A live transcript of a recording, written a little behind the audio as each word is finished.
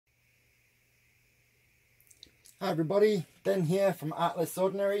Hi everybody, Ben here from Art Less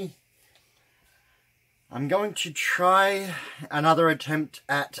Ordinary. I'm going to try another attempt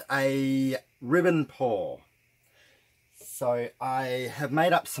at a ribbon pour. So I have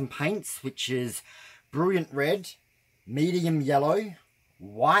made up some paints, which is brilliant red, medium yellow,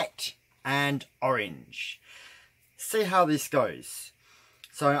 white and orange. See how this goes.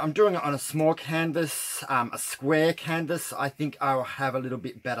 So I'm doing it on a small canvas, a square canvas. I think I'll have a little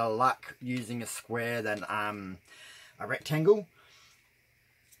bit better luck using a square than a rectangle,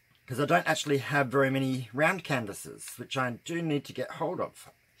 because I don't actually have very many round canvases, which I do need to get hold of.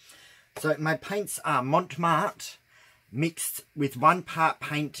 So my paints are mont mixed with 1 part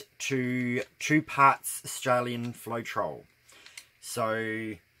paint to 2 parts Australian floetrol.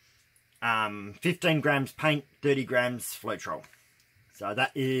 So 15 grams paint, 30 grams floetrol. So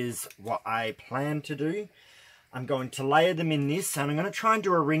that is what I plan to do. I'm going to layer them in this, and I'm going to try and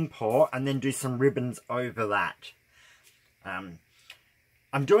do a ring pour and then do some ribbons over that. I'm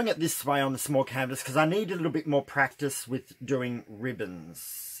doing it this way on the small canvas because I need a little bit more practice with doing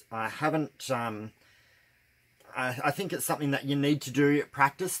ribbons. I haven't, I think it's something that you need to do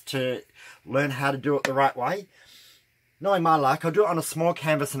practice to learn how to do it the right way. Knowing my luck, I'll do it on a small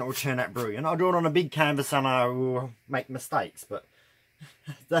canvas and it will turn out brilliant. I'll do it on a big canvas and I will make mistakes, but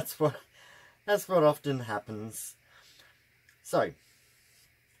that's what often happens. So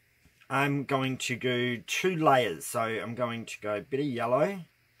I'm going to do 2 layers. So I'm going to go a bit of yellow.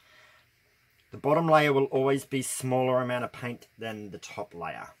 The bottom layer will always be smaller amount of paint than the top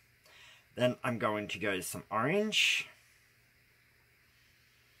layer. Then I'm going to go some orange.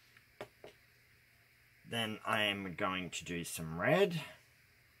 Then I am going to do some red.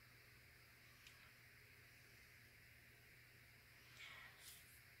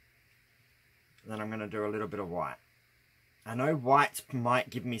 Then I'm going to do a little bit of white. I know white might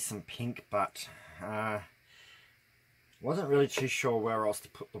give me some pink, but wasn't really too sure where else to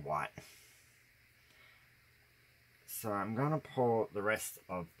put the white. So I'm going to pour the rest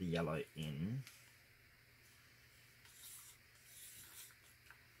of the yellow in.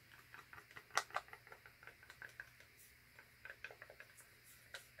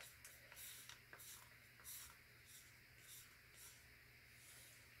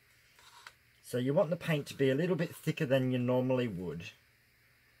 So you want the paint to be a little bit thicker than you normally would,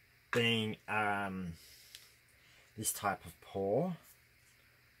 being this type of pour.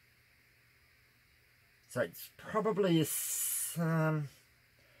 So it's probably it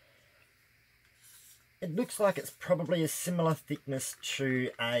looks like it's probably a similar thickness to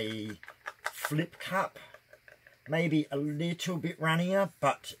a flip cup, maybe a little bit runnier,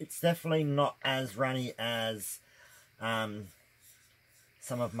 but it's definitely not as runny as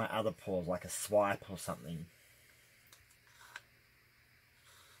some of my other pours, like a swipe or something.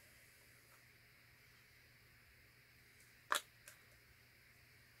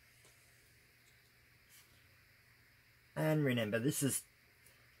 And remember, this is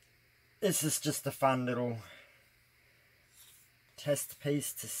just a fun little test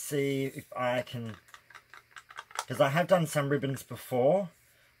piece to see if I can, because I have done some ribbons before,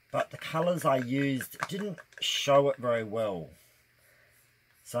 but the colours I used didn't show it very well.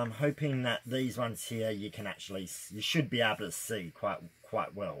 So I'm hoping that these ones here you should be able to see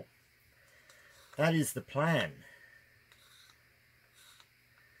quite well. That is the plan.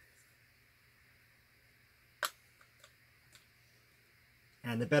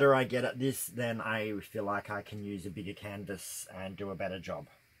 And the better I get at this, then I feel like I can use a bigger canvas and do a better job.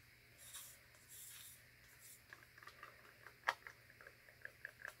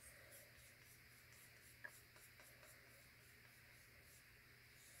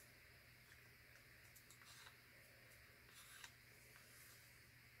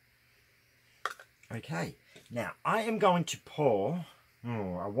 Okay, now I am going to pour.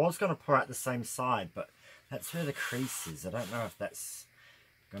 Oh, I was going to pour out the same side, but that's where the crease is. I don't know if that's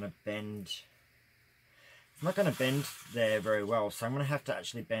going to bend. It's not going to bend there very well, so I'm going to have to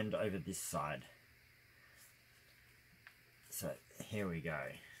actually bend over this side. So here we go.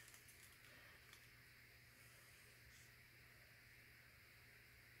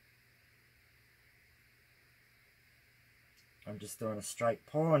 I'm just doing a straight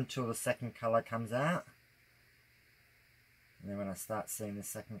pour until the second colour comes out. And then when I start seeing the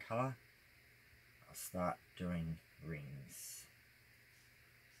second colour, I'll start doing rings.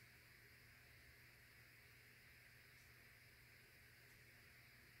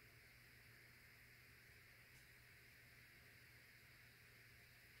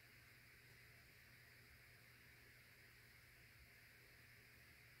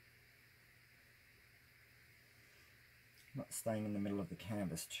 Not staying in the middle of the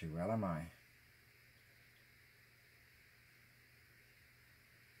canvas too well, am I?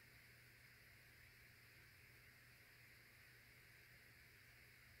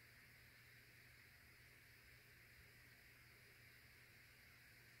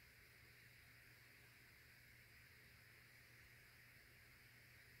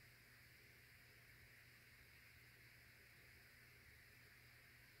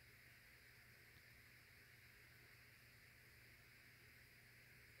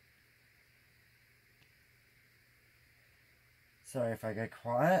 Sorry if I go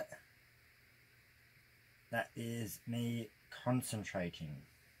quiet. That is me concentrating.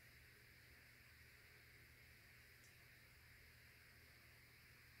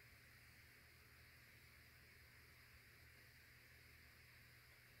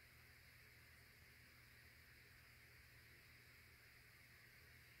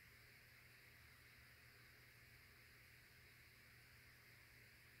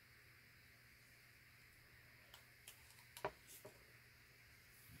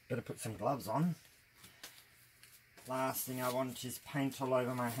 Better put some gloves on. Last thing I want is paint all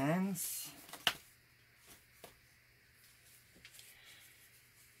over my hands.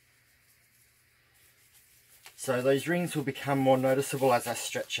 So those rings will become more noticeable as I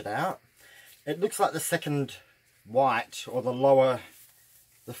stretch it out. It looks like the second white, or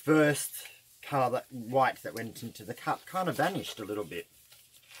the first colour, that white that went into the cup, kind of vanished a little bit.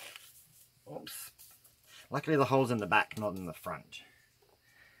 Oops. Luckily the hole's in the back, not in the front.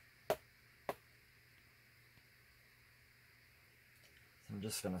 I'm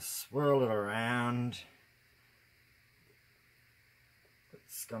just going to swirl it around.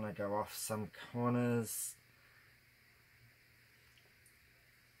 It's going to go off some corners.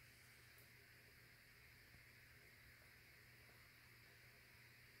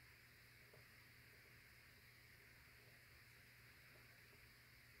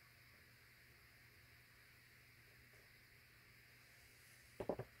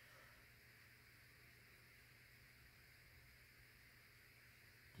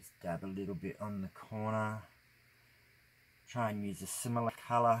 Dab a little bit on the corner. Try and use a similar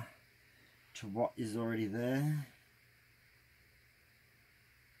colour to what is already there.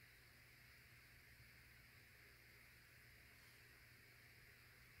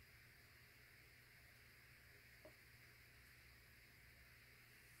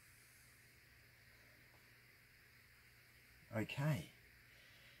 Okay,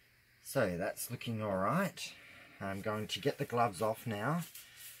 so that's looking alright. I'm going to get the gloves off now,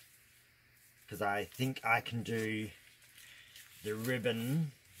 because I think I can do the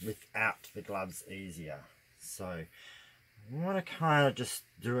ribbon without the gloves easier. So I want to kind of just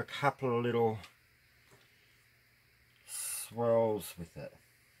do a couple of little swirls with it.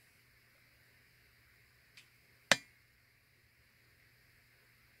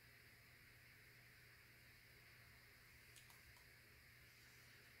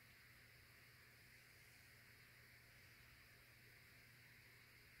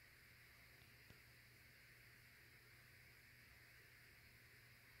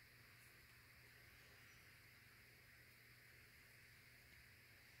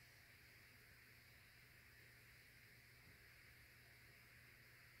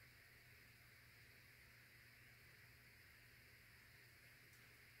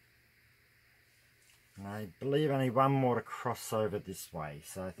 And I believe only one more to cross over this way,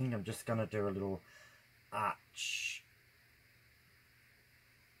 so I think I'm just going to do a little arch.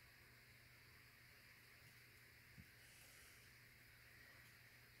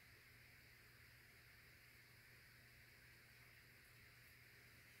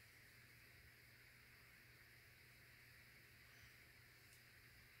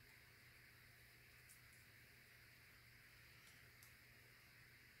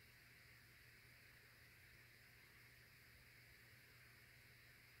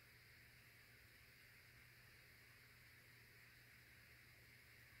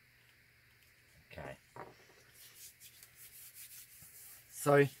 Okay,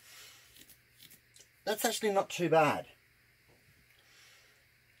 so that's actually not too bad.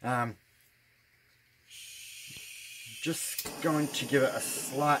 Just going to give it a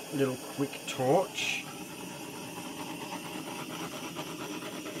slight little quick torch.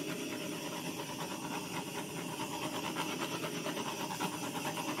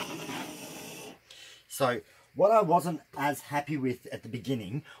 So what I wasn't as happy with at the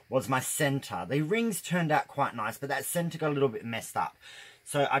beginning was my center. The rings turned out quite nice, but that center got a little bit messed up.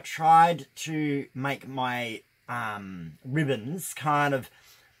 So I tried to make my ribbons kind of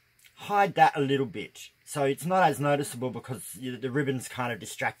hide that a little bit. So it's not as noticeable because the ribbons kind of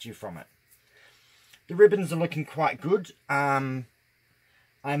distract you from it. The ribbons are looking quite good. I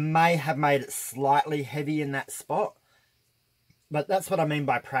may have made it slightly heavy in that spot, but that's what I mean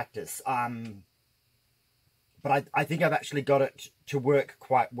by practice. But I think I've actually got it to work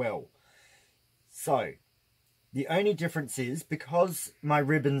quite well. So the only difference is, because my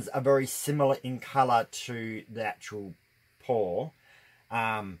ribbons are very similar in colour to the actual paw,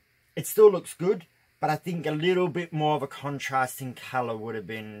 it still looks good, but I think a little bit more of a contrasting colour would have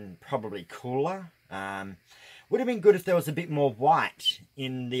been probably cooler. Would have been good if there was a bit more white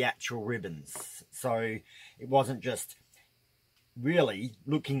in the actual ribbons, so it wasn't just really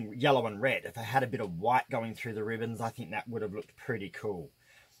looking yellow and red. If I had a bit of white going through the ribbons, I think that would have looked pretty cool.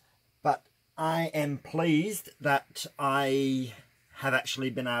 But I am pleased that I have actually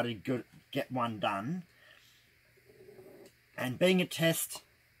been able to get one done. And being a test,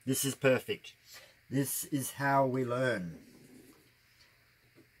 this is perfect. This is how we learn.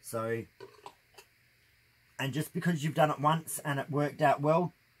 So, and just because you've done it once and it worked out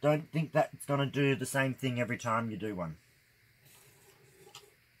well, don't think that it's going to do the same thing every time you do one.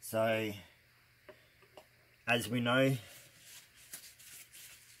 So, as we know,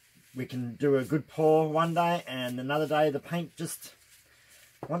 we can do a good pour one day and another day the paint just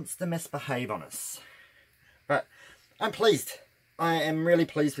wants to misbehave on us. But I'm pleased. I am really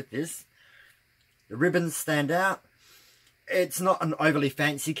pleased with this. The ribbons stand out. It's not an overly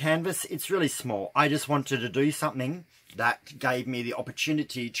fancy canvas. It's really small. I just wanted to do something that gave me the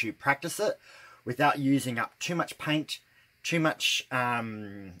opportunity to practice it without using up too much paint, too much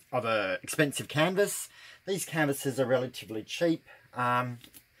of a expensive canvas. These canvases are relatively cheap. I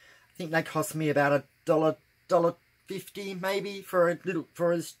think they cost me about $1.50 maybe for a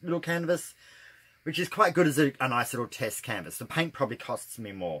little canvas, which is quite good as a nice little test canvas. The paint probably costs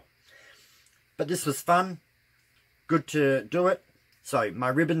me more. But this was fun. Good to do it. So my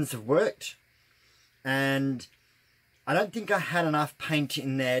ribbons have worked. And I don't think I had enough paint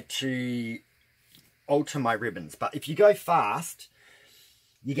in there to alter my ribbons. But if you go fast,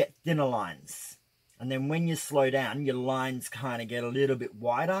 you get thinner lines. And then when you slow down, your lines kind of get a little bit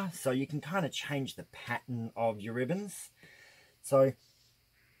wider. So you can kind of change the pattern of your ribbons. So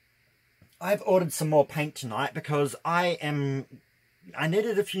I've ordered some more paint tonight because I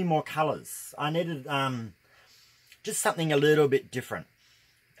needed a few more colours. I needed just something a little bit different.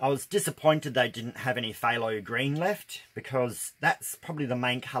 I was disappointed they didn't have any phthalo green left because that's probably the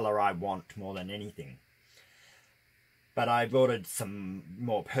main colour I want more than anything. But I've ordered some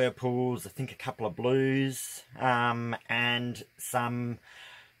more purples, I think a couple of blues, and some,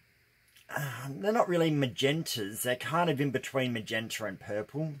 they're not really magentas, they're kind of in between magenta and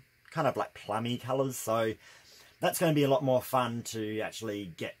purple, kind of like plummy colours, so that's going to be a lot more fun to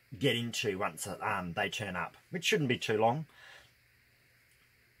actually get into once they turn up, which shouldn't be too long.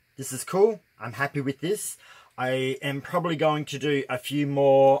 This is cool. I'm happy with this. I am probably going to do a few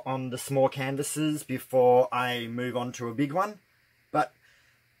more on the small canvases before I move on to a big one. But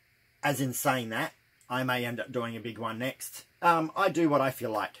as in saying that, I may end up doing a big one next. I do what I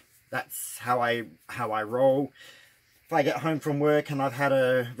feel like. That's how I roll. If I get home from work and I've had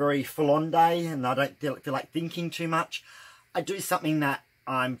a very full-on day and I don't feel like thinking too much, I do something that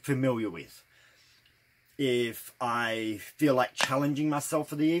I'm familiar with. If I feel like challenging myself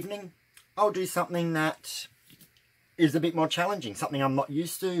for the evening, I'll do something that is a bit more challenging, something I'm not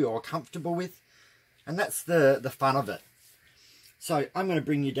used to or comfortable with, and that's the fun of it. So I'm going to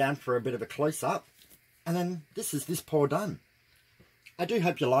bring you down for a bit of a close-up, and then this is this pour done. I do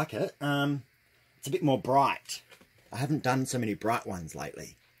hope you like it. It's a bit more bright. I haven't done so many bright ones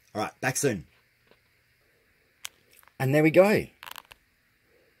lately. Alright, back soon. And there we go.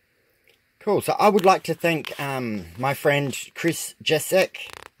 Cool, so I would like to thank my friend Chris Jesek.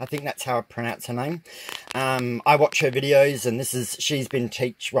 I think that's how I pronounce her name. I watch her videos, and she's been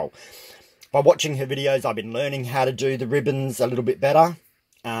by watching her videos, I've been learning how to do the ribbons a little bit better.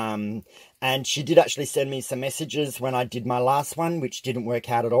 And she did actually send me some messages when I did my last one, which didn't work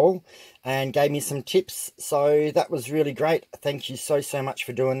out at all, and gave me some tips. So that was really great. Thank you so much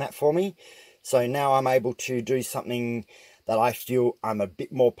for doing that for me. So now I'm able to do something that I feel I'm a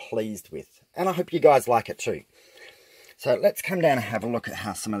bit more pleased with. And I hope you guys like it too. So let's come down and have a look at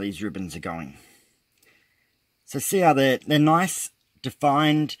how some of these ribbons are going. So see how they're nice,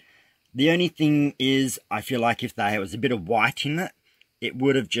 defined. The only thing is, I feel like if there was a bit of white in it, it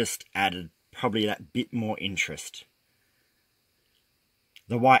would have just added probably that bit more interest.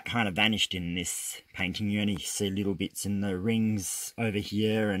 The white kind of vanished in this painting. You only see little bits in the rings over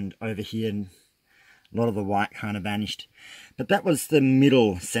here and over here, and a lot of the white kind of vanished. But that was the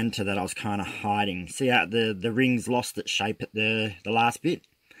middle center that I was kind of hiding. See how the rings lost its shape at the last bit?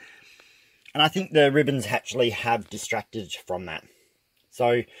 And I think the ribbons actually have distracted from that.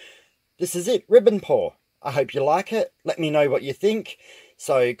 So this is it, ribbon pour. I hope you like it. Let me know what you think.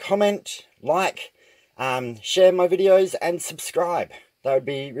 So comment, like, share my videos and subscribe. That would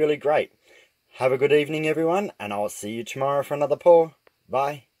be really great. Have a good evening, everyone, and I'll see you tomorrow for another pour.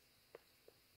 Bye.